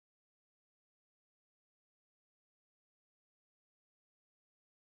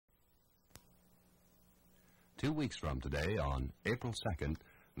2 weeks from today, on April 2nd,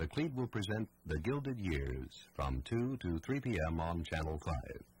 Laclede will present The Gilded Years from 2 to 3 p.m. on Channel 5.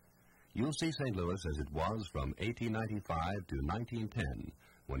 You'll see St. Louis as it was from 1895 to 1910,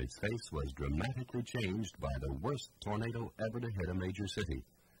 when its face was dramatically changed by the worst tornado ever to hit a major city.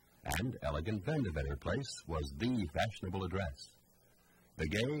 And elegant Vandervetter Place was the fashionable address. The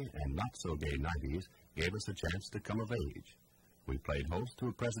gay and not-so-gay 90s gave us a chance to come of age. We played host to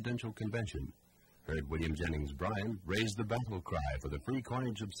a presidential convention, heard William Jennings Bryan raise the battle cry for the free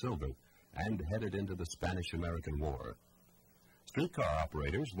coinage of silver, and headed into the Spanish-American War. Streetcar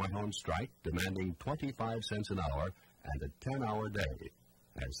operators went on strike, demanding 25 cents an hour and a 10-hour day.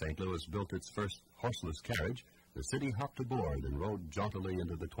 As St. Louis built its first horseless carriage, the city hopped aboard and rode jauntily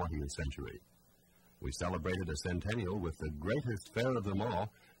into the 20th century. We celebrated a centennial with the greatest fair of them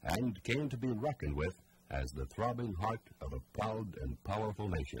all, and came to be reckoned with as the throbbing heart of a proud and powerful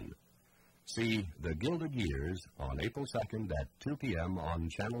nation. See The Gilded Years on April 2nd at 2 p.m. on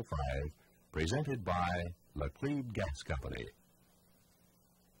Channel 5, presented by Laclede Gas Company.